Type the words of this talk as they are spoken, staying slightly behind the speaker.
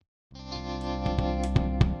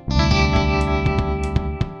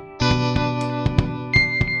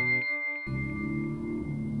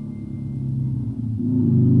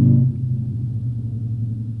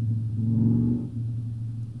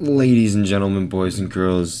Ladies and gentlemen, boys and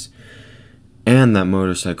girls, and that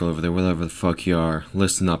motorcycle over there, wherever the fuck you are,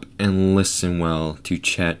 listen up and listen well to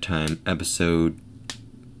Chat Time, episode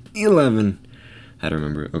 11. How to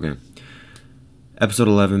remember it? Okay. Episode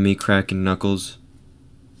 11, me cracking knuckles.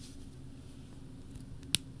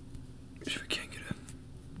 If we can't get it.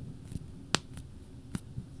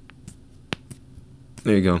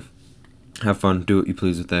 There you go. Have fun. Do what you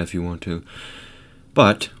please with that if you want to.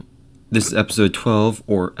 But this is episode 12,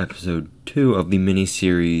 or episode 2 of the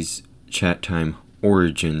mini-series Chat Time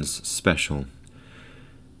Origins special.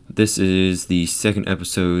 This is the second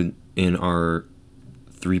episode in our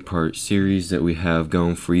 3-part series that we have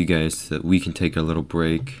going for you guys so that we can take a little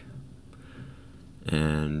break.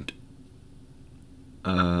 And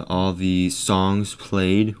all the songs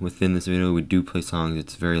played within this video, we do play songs,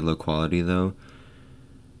 it's very low quality though.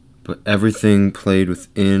 But everything played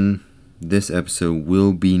within this episode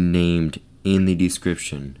will be named in the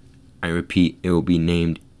description. I repeat, it will be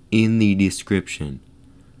named in the description.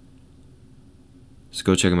 So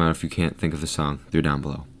go check them out if you can't think of the song. They're down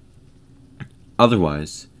below.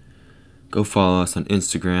 Otherwise, go follow us on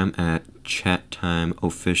Instagram at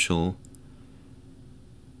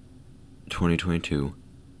ChatTimeOfficial2022.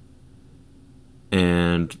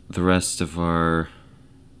 And the rest of our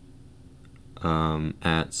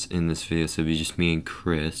ats in this video, so it'll be just me and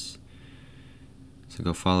Chris. So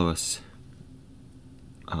go follow us.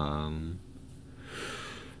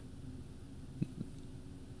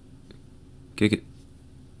 Kick it.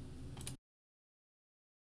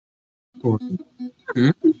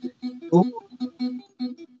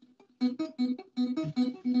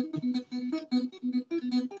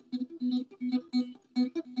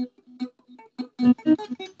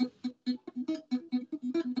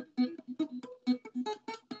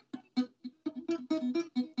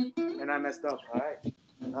 And I messed up. All right.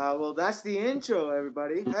 Well, that's the intro,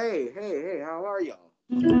 everybody. Hey, how are y'all?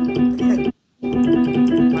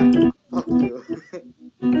 Fuck you.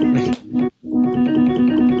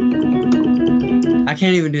 I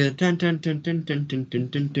can't even do it. Dun, dun, dun, dun, dun, dun, dun,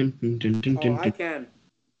 dun, dun, dun, dun, dun, Oh, dun, I dun. can.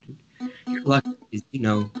 You're lucky, you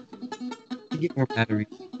know. You get more batteries.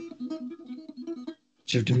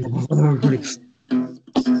 Shift and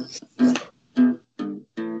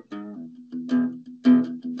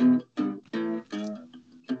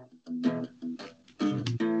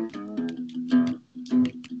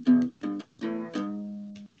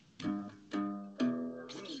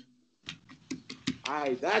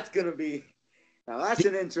Alright, that's gonna be. Now that's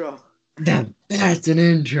an intro. That's an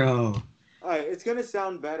intro. Alright, it's gonna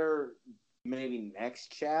sound better maybe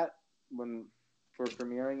next chat for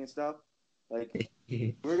premiering and stuff. Like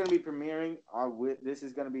we're gonna be premiering this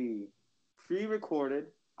is gonna be pre-recorded.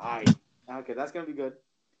 Alright. Okay, that's gonna be good.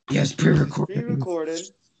 Yes, pre-recorded. Pre-recorded.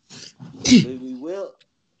 We will,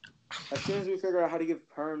 as soon as we figure out how to give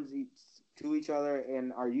perms to each other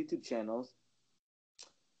in our YouTube channels,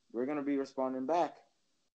 we're gonna be responding back.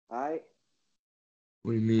 Alright?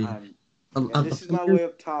 What do you mean? And this is my way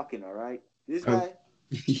of talking, alright? This guy,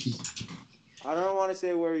 I don't want to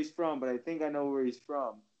say where he's from, but I think I know where he's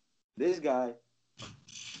from. This guy,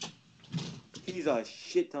 he's a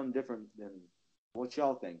shit ton different than what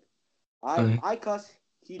y'all think. I cuss,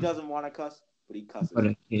 he doesn't want to cuss, but he cusses. But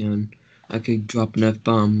I can. I could drop an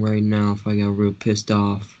F-bomb right now if I got real pissed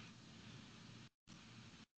off.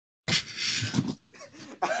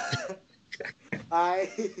 I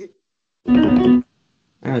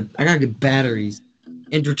got good batteries.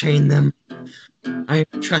 Entertain them. I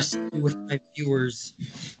trust you with my viewers.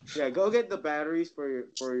 Yeah, go get the batteries for your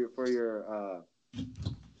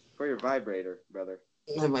vibrator, brother.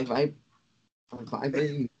 My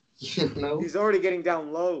vibrating. You know. He's already getting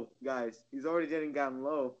down low, guys. He's already getting down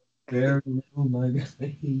low. Very low, my guy.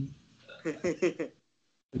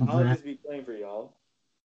 I'll just be playing for y'all.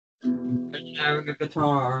 Having a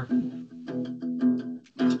guitar.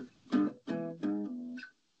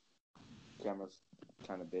 Camera's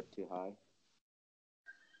kind of a bit too high.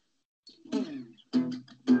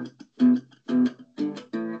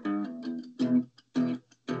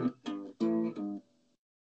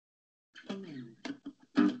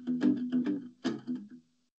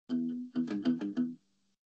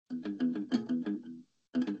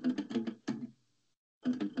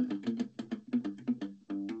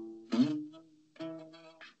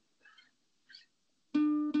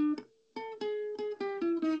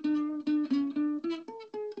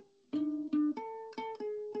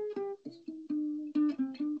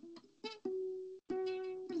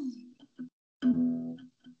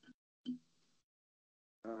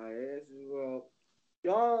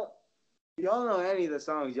 Well, y'all know any of the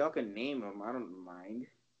songs? Y'all can name them. I don't mind.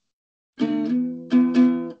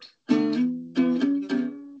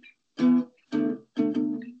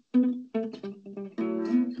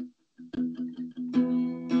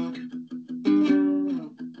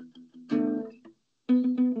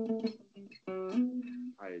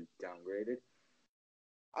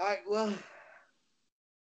 Well,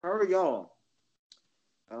 how are y'all?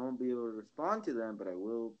 I won't be able to respond to them, but I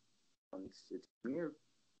will once it's premiered.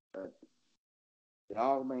 But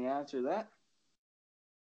y'all may answer that.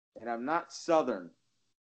 And I'm not Southern,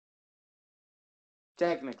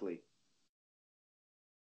 technically.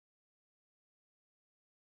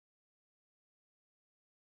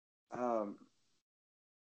 Um,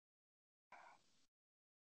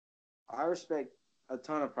 I respect a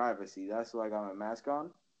ton of privacy. That's why I got my mask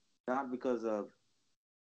on, not because of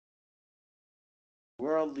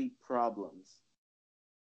worldly problems.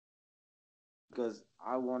 Because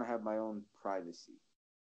I want to have my own privacy.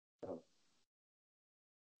 So,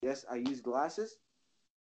 yes, I use glasses,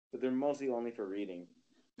 but they're mostly only for reading.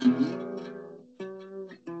 And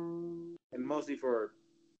mostly for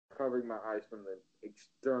covering my eyes from the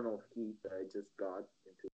external heat that I just got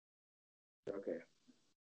into. Okay.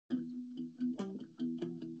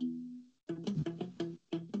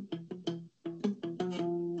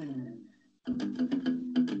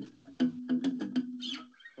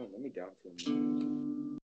 Oh, let me down to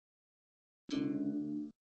him.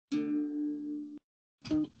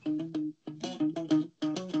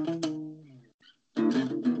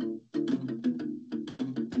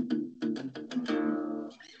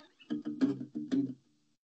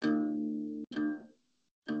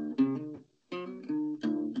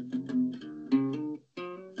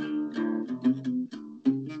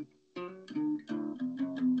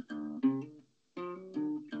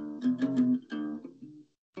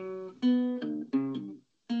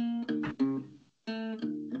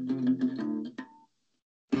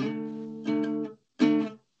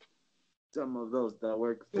 Some of those that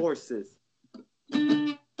work forces are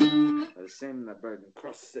the same that burden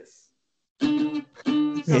crosses. Some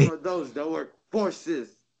of those that work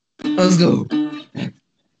forces. Let's go.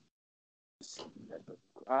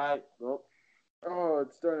 Alright, well. Oh,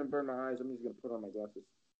 it's starting to burn my eyes. I'm just gonna put on my glasses.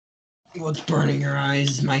 What's burning your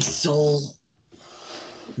eyes? My soul.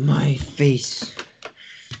 My face.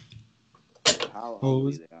 How Oh.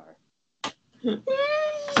 ugly they are.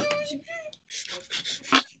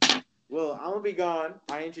 Well, I'm gonna be gone.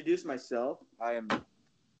 I introduced myself. I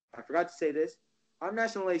forgot to say this. I'm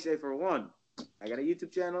National Lace for one. I got a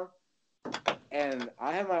YouTube channel, and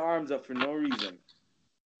I have my arms up for no reason.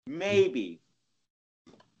 Maybe.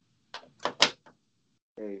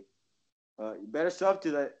 Hey, you better sub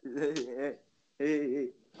to that. Hey,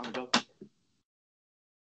 I'm going.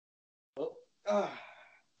 Oh,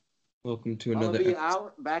 Welcome to I'm another gonna be episode.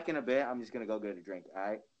 out back in a bit. I'm just gonna go get a drink. All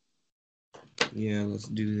right. Yeah, let's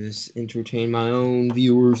do this. Entertain my own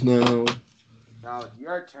viewers now. Now it's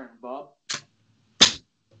your turn, Bob.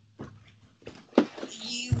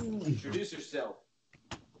 Introduce yourself.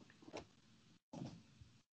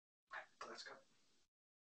 Let's go.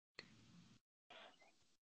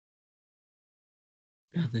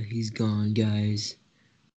 Now that he's gone, guys,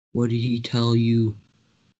 what did he tell you?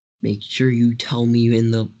 Make sure you tell me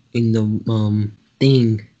in the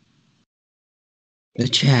thing, the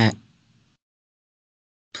chat.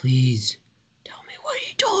 Please tell me what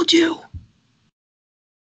he told you.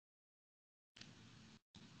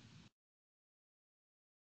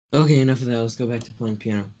 Okay, enough of that. Let's go back to playing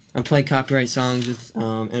piano. I'm playing copyright songs with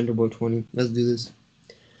Enderboy 20. Let's do this.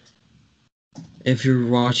 If you're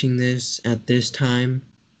watching this at this time,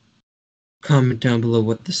 comment down below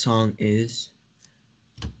what the song is,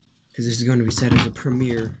 because this is going to be set as a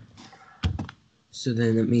premiere. So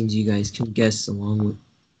then that means you guys can guess along with.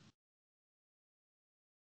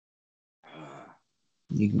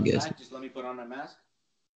 You can guess. Back, just let me put on my mask.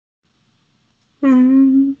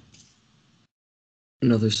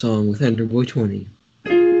 Another song with Enderboy 20.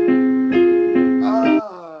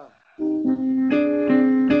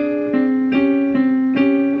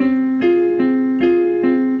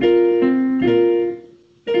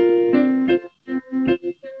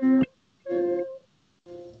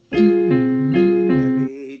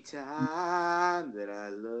 Every time that I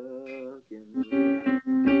look in the mirror,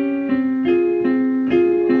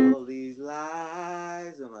 all these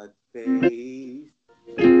lies on my face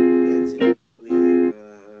gets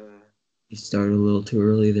clearer. You started a little too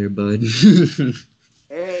early there, bud.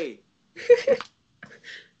 Hey,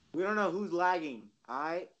 we don't know who's lagging.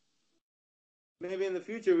 Maybe in the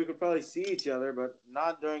future we could probably see each other, but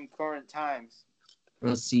not during current times.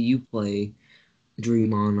 Let's see you play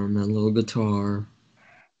Dream On that little guitar.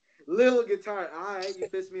 Little guitar. Alright, you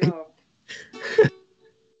pissed me off.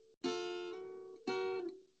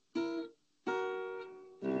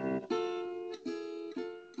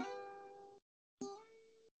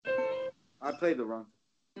 I played the wrong.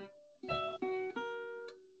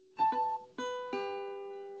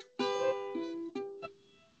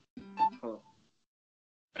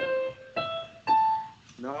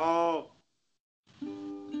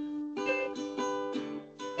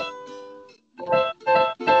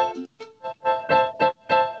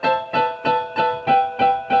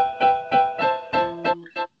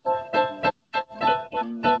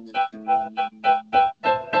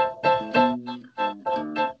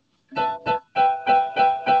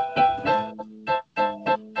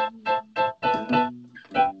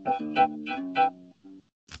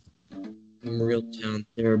 Some real talent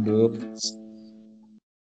there, boys.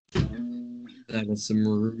 That is some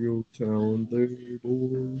real talent there,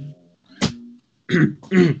 boy.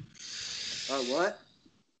 What?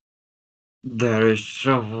 That is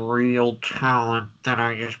some real talent that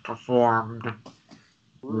I just performed.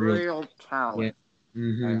 Real talent. Yeah.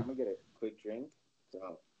 Alright, I'm gonna get a quick drink.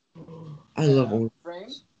 So. I love orange. Frame?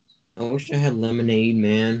 I wish I had lemonade,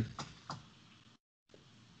 man.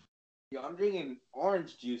 Yo, I'm drinking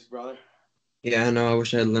orange juice, brother. Yeah, I know. I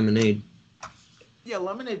wish I had lemonade. Yeah,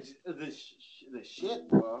 lemonade's the shit,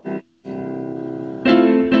 bro.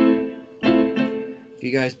 If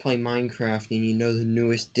you guys play Minecraft and you know the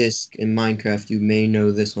newest disc in Minecraft, you may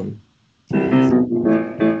know this one.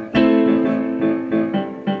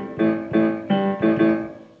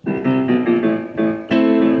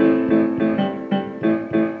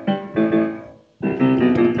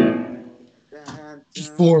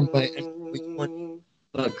 Formed by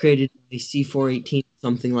but created by C418,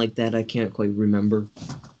 something like that. I can't quite remember.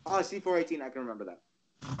 Oh, C418, I can remember that.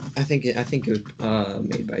 I think it was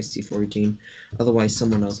made by C418. Otherwise,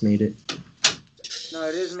 someone else made it. No,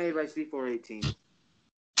 it is made by C418.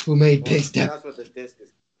 Who made Pigstep? That's what the disc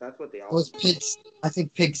is. That's what the album Was I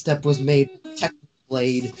think Pigstep was made with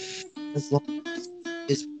Technoblade. As long as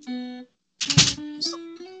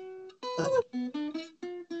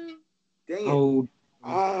Dang it. oh,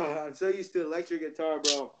 I'm so used to electric guitar,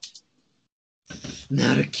 bro.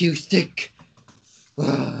 not acoustic.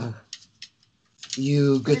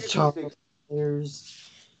 You guitar players.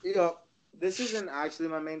 You know, this isn't actually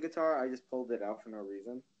my main guitar. I just pulled it out for no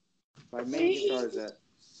reason. My main guitar is at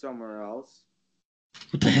somewhere else.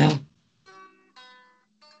 What the hell?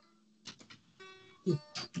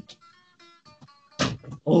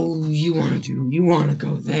 Oh, you want to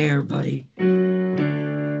go there, buddy.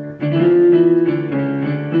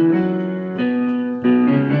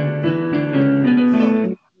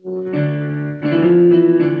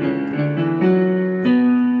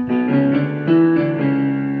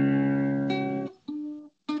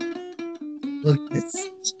 Look at this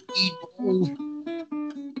speed.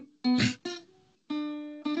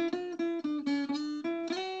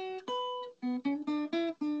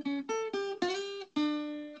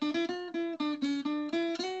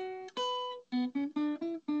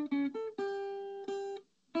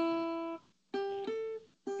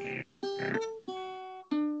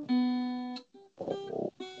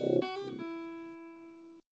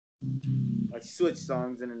 I switch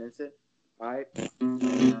songs in an instant. Alright.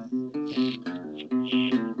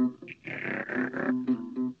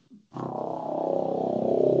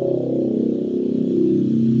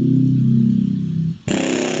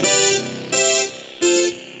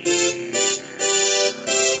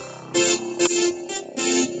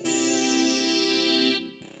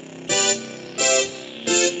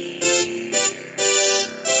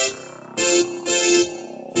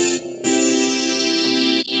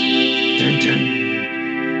 Dun, dun.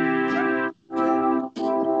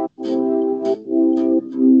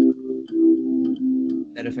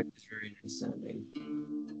 That effect is very nice sounding.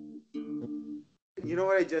 You know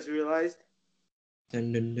what I just realized?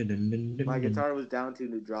 Dun, dun, dun, dun, dun, dun, My dun. guitar was down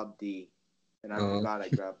tuned to drop D. And I forgot I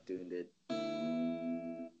drop tuned it.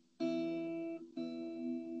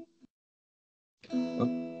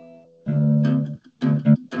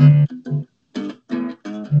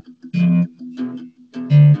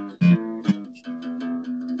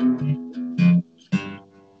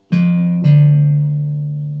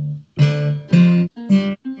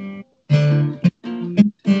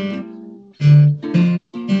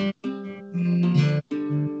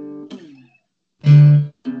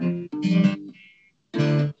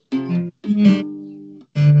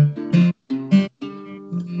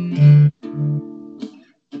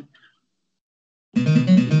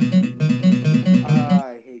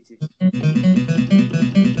 I hate you.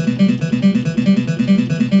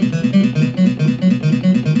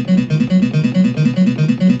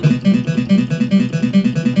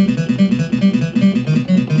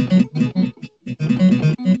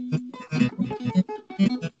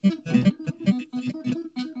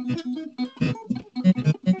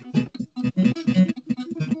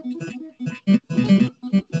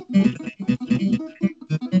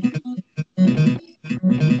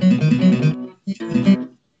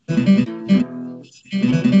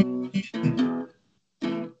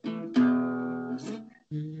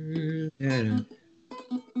 Dun.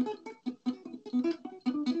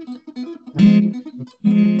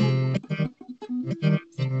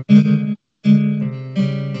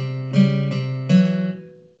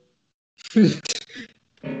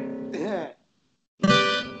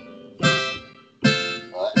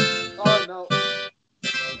 What? Oh no.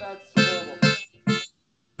 That's horrible.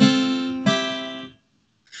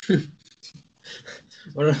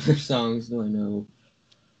 What other songs do I know?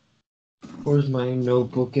 Where's my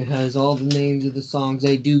notebook? It has all the names of the songs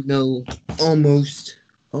I do know. Almost.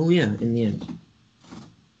 Oh yeah, in the end.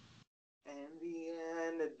 In the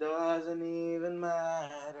end, it doesn't even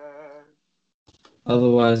matter.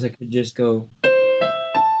 Otherwise, I could just go.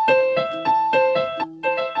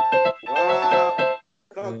 Wow.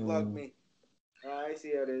 Cock blocked me. I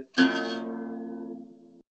see how it is.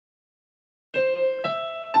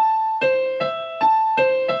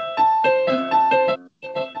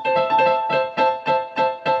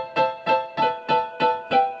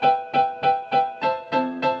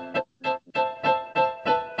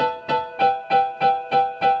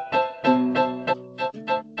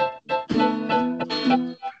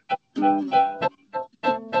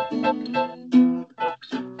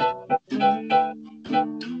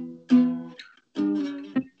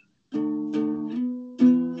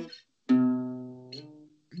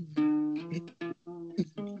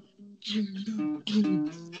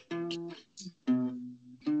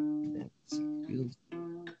 That's beautiful.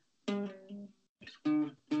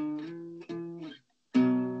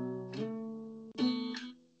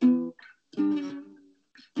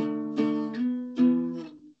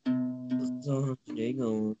 So they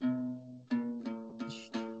go.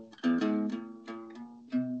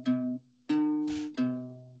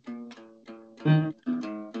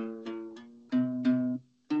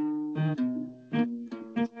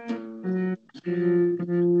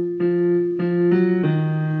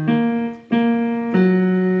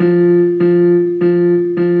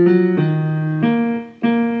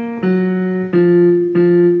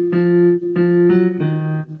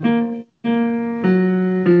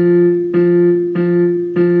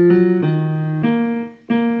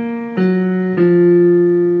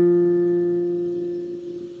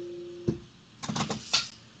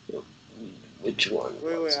 Which one?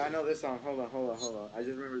 Wait, I know this song. Hold on. I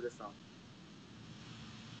just remember this song.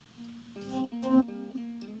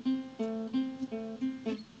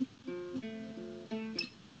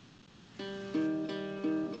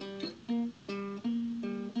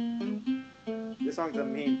 This song's a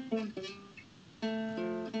meme.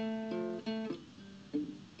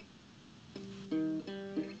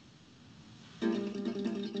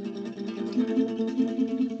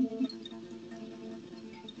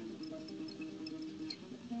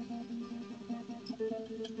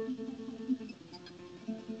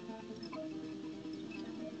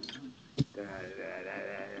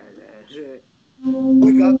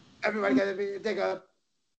 Wake up. Everybody get take up.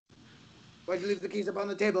 Why'd you leave the keys up on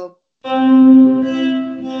the table?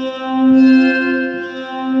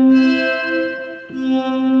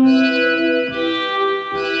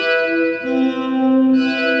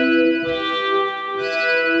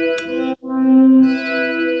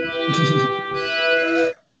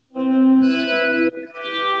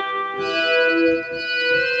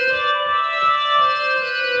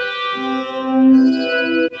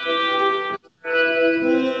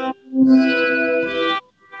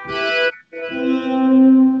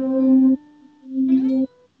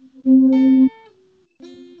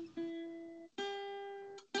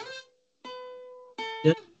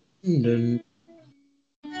 Dun,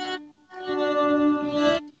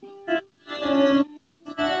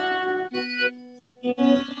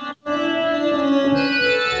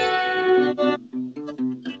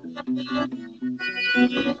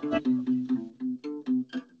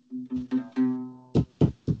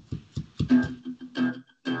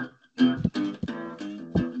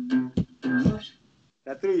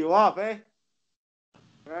 That threw you off, eh?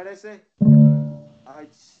 Right, I say? I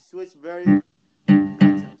switched very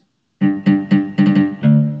concept.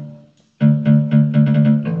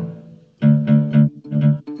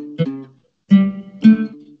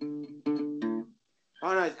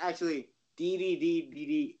 Oh no, it's actually D D D D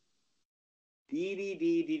D D D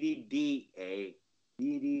D D D D A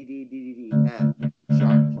D D D D D D F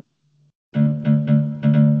sharp.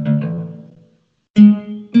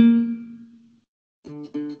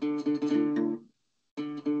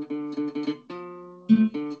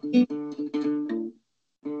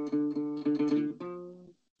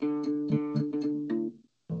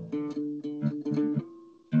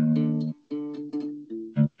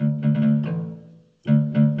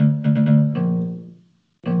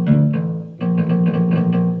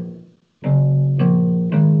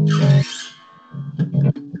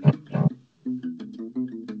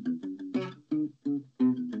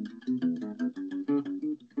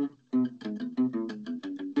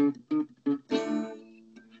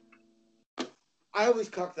 I always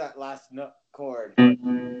cock that last note chord.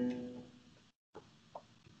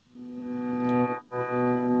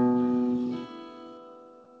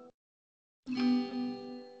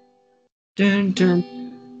 dun dun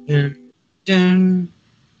dun dun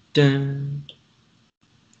dun.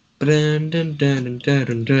 Dun dun dun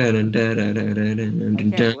dun dun dun dun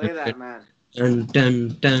dun I can't play that, man. dun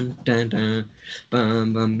dun dun dun dun.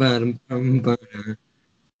 Bum bum bum bum bum.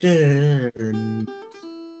 Dun.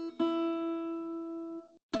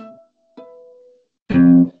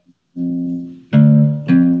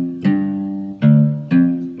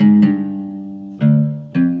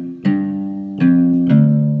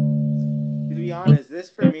 To be honest, this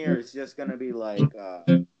premiere is just gonna be like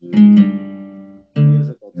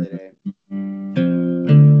musical today.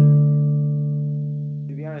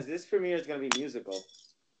 To be honest, this premiere is gonna be musical.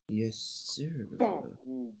 Yes, sir.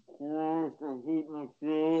 Fucking Christ, I hate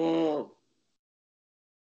myself.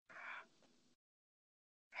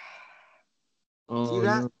 Oh, See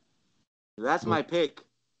that? no. That's my pick.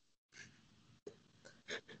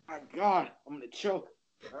 My God, I'm gonna choke.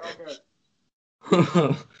 I don't care.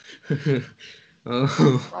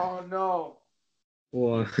 Oh, Oh no.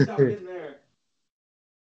 what? Stuck in there.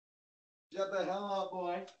 Shut the hell up,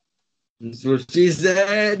 boy. That's what she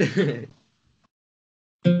said.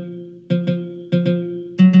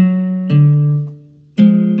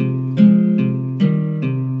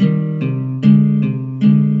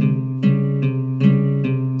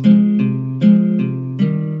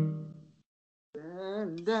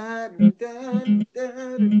 Dun, dun, dun,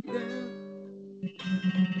 dun, dun.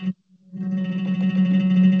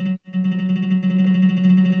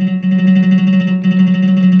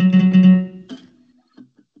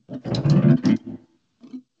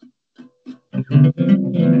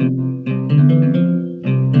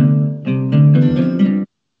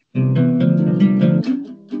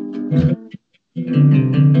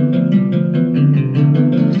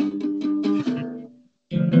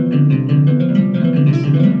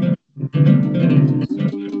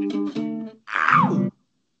 Ow!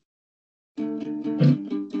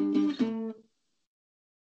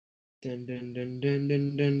 Dun dun dun dun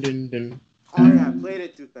dun dun dun dun. Oh yeah, I played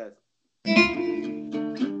it too fast.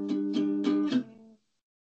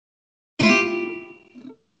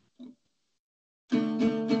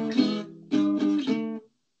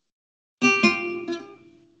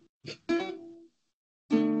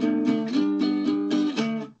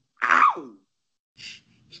 Ow!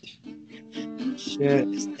 Should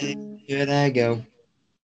I stay? Should I go?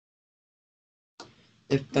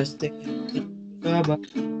 If I stay,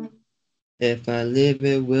 if I live,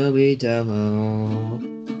 it will be double.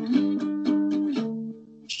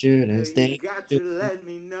 Should I You stay? got to let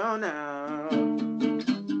me know now.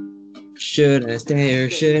 Should I stay or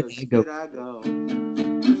Stay should or I go? should I go?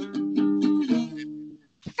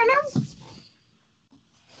 Oh no.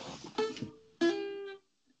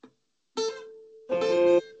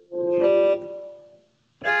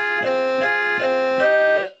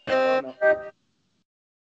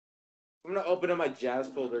 I'm gonna open up my jazz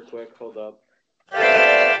folder quick. Hold up.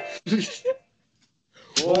 Oh,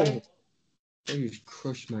 Boy. I just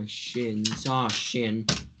crushed my shins. Aw, shin.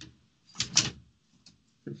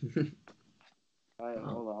 Alright,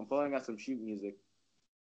 hold on. I'm pulling out some sheet music.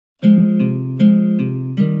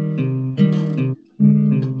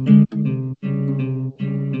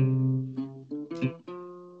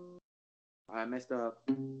 I messed up.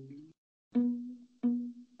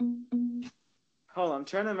 Hold on, I'm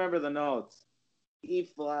trying to remember the notes. E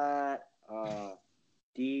flat,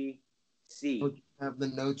 D, C. But you have the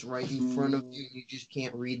notes right in front of you, and you just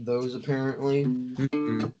can't read those apparently.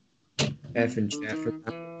 Mm-mm. F and chat for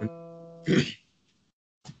that one.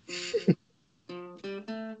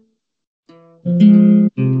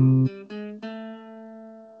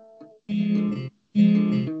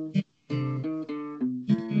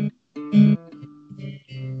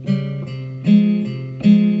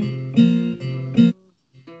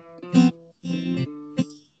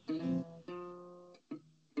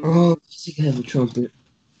 Oh, I think I have a trumpet.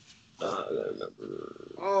 I gotta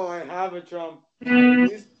remember. Oh, I have a trumpet. At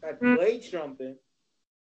least I play trumpet.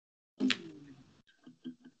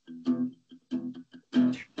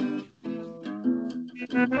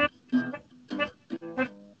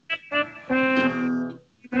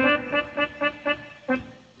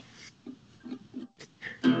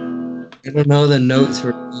 I don't know the notes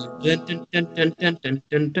for. Dun, dun, dun, dun, dun, dun,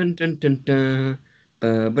 dun, dun, dun, dun, dun.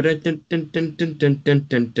 Dun, dun, dun, dun, dun, dun,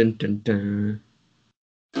 dun, dun, dun, dun.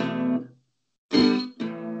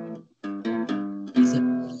 Is that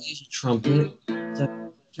use a trumpet? Is that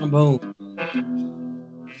trombone?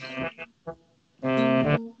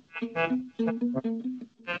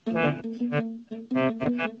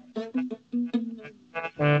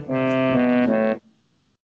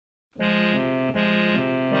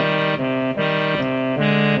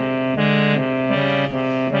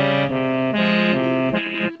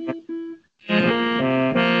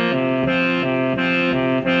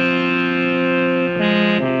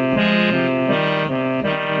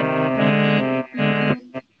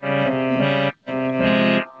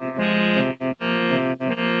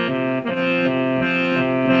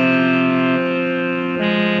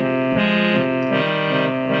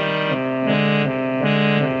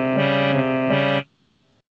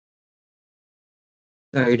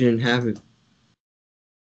 Thought you didn't have it.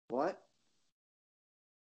 What?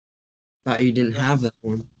 Thought you didn't have that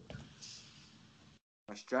one.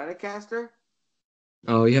 A Stratocaster?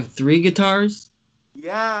 Oh, you have 3 guitars?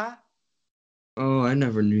 Yeah. Oh, I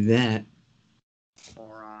never knew that.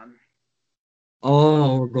 Moron.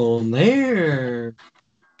 Oh, we're going there.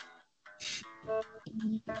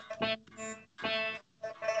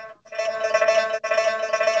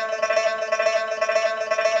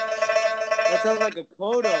 That sounds like a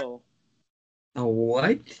kodo. A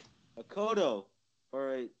what? A kodo.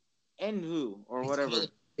 Or a enhu. Or whatever.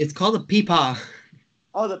 It's called a peepaw.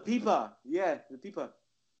 Oh, the pipa. Yeah, the pipa.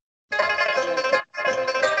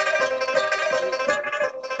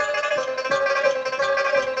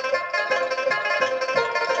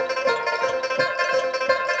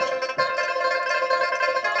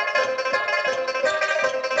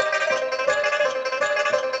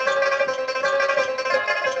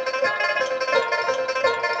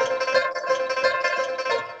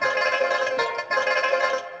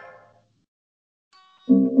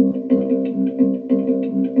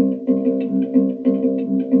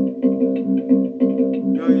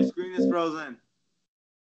 Yo, your screen is frozen.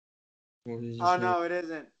 What did you Oh, say? no, it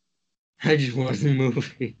isn't. I just wasn't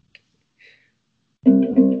moving.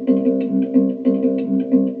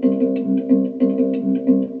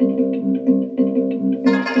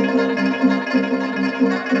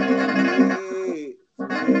 Free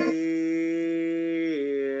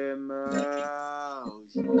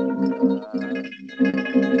emotion.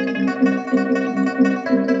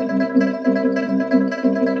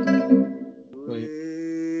 Wait, Sweet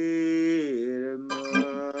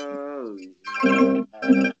emotion.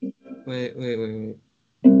 wait.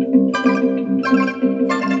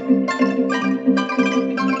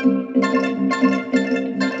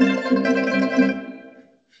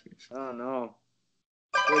 I don't know.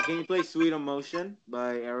 Wait, can you play Sweet Emotion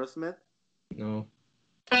by Aerosmith? No.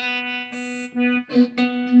 I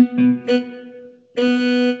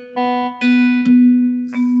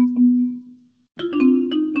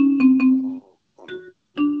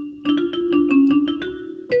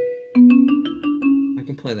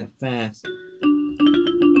can play that fast.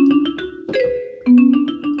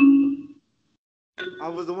 I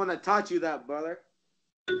was the one that taught you that, brother.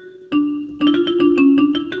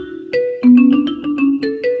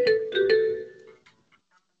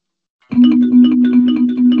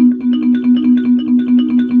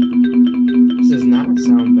 This does not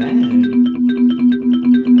sound bad.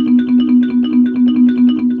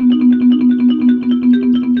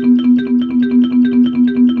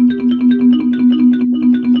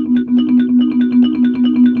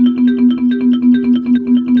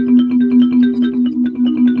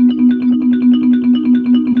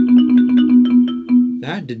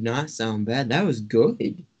 That did not sound bad. That was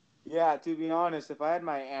good. Yeah, to be honest, if I had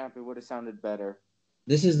my amp, it would have sounded better.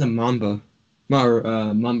 This is the Mamba.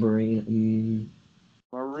 Mumbering.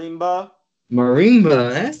 Marimba?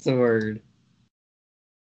 Marimba, that's the word.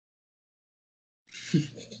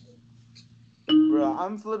 Bro,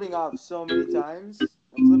 I'm flipping off so many times.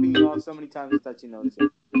 I'm flipping you off so many times without you noticing.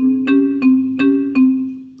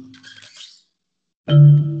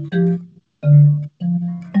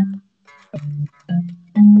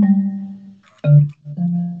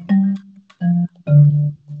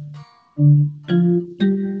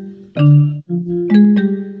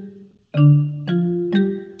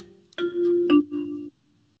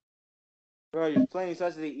 Bro, you're playing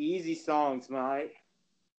such the easy songs, mate.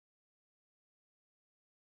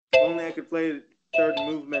 If only I could play the third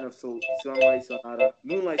movement of Sunlight Sonata.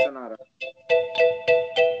 Moonlight Sonata.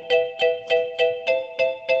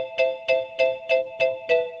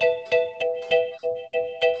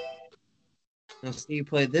 Now see you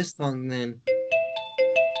play this song then.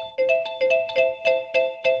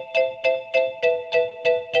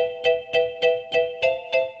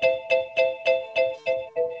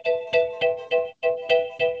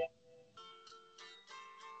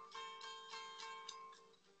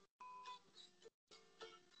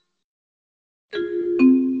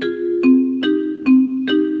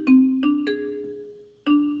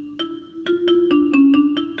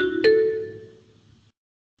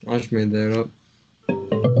 I just made that up.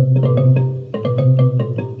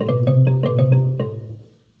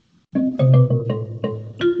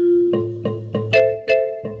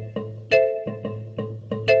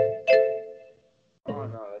 Oh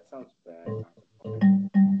no, that sounds bad.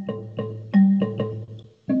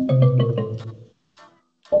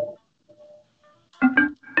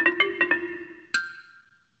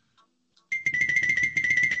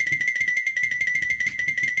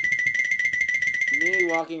 Me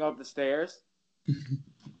walking up the stairs.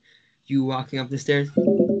 You walking up the stairs?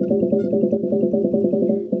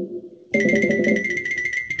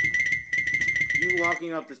 You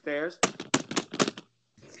walking up the stairs?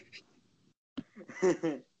 Bro,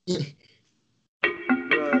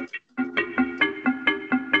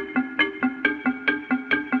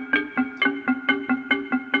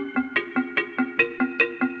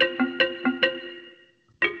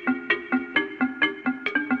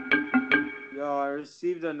 yo, I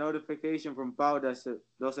received a notification from Pau Doce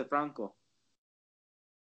Franco.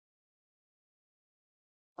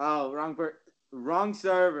 Oh, wrong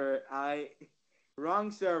server.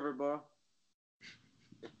 Wrong server, bro.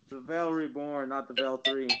 The Veil Reborn, not the Veil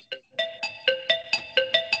 3.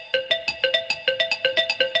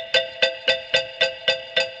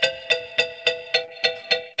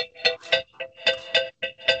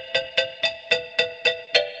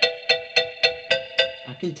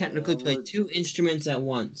 I can technically play 2 instruments at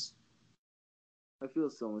once. I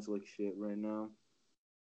feel so much like shit right now.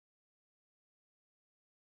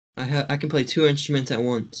 I can play 2 instruments at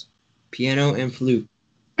once. Piano and flute.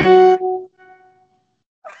 Bro,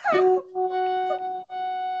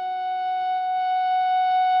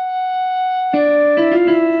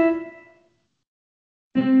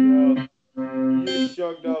 you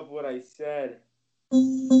shrugged off what I said.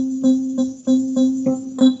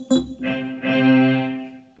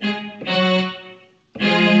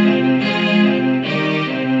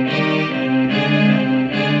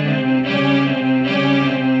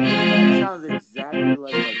 That sounds exactly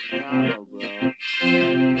like a piano, bro.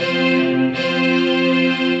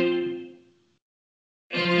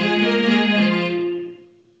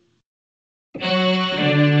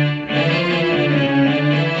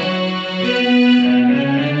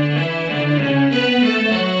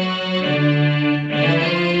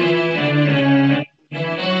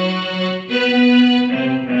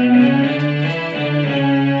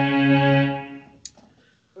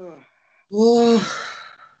 Ugh. Whoa.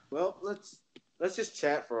 Well, let's just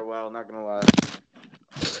chat for a while. Not gonna lie.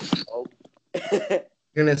 Oh.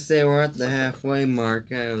 Gonna say we're at the halfway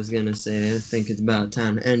mark. I was gonna say I think it's about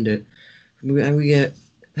time to end it. We get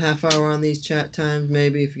half hour on these chat times.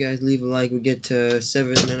 Maybe if you guys leave a like, we get to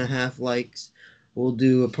 7.5 likes. We'll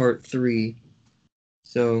do a part 3.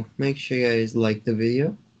 So make sure you guys like the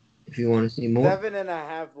video if you want to see more.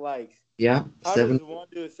 7.5 likes. Yeah, How 7. does one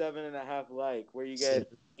do a 7.5 like? Where you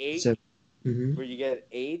get 8? 7. Mhm. Where you get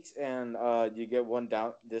 8 and you get 1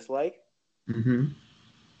 down dislike? Mhm.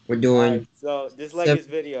 We're doing Alright, so dislike 7, this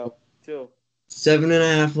video too.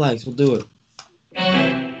 7.5 likes. We'll do it.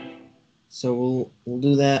 So we'll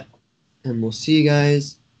do that, and we'll see you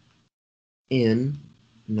guys in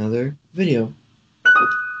another video.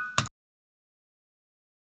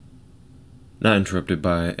 Not interrupted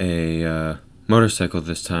by a motorcycle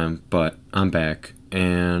this time, but I'm back,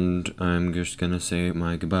 and I'm just gonna say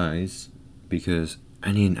my goodbyes, because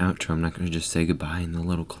I need an outro. I'm not gonna just say goodbye in the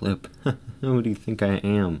little clip. Who do you think I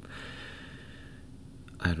am?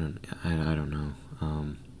 I don't know.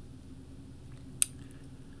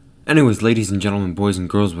 Anyways, ladies and gentlemen, boys and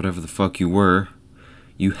girls, whatever the fuck you were,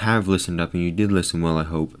 you have listened up, and you did listen well, I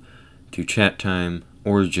hope, to Chat Time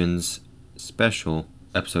Origins Special,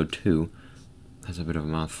 Episode 2. That's a bit of a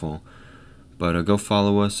mouthful. But go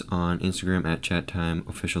follow us on Instagram at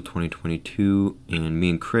ChatTimeOfficial2022, and me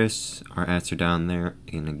and Chris, our ads are down there.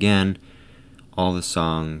 And again, all the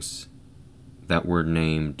songs that were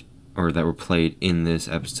named or that were played in this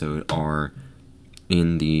episode are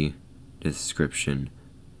in the description.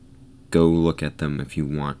 Go look at them if you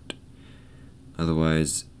want.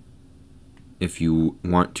 Otherwise, if you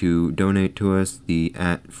want to donate to us, the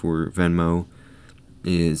 @ for Venmo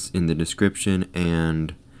is in the description,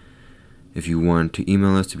 and if you want to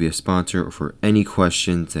email us to be a sponsor or for any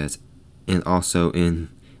questions, that's also in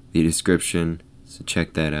the description, so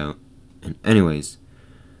check that out. And anyways,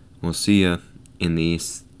 we'll see ya in the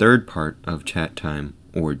 3rd part of Chat Time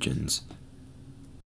Origins.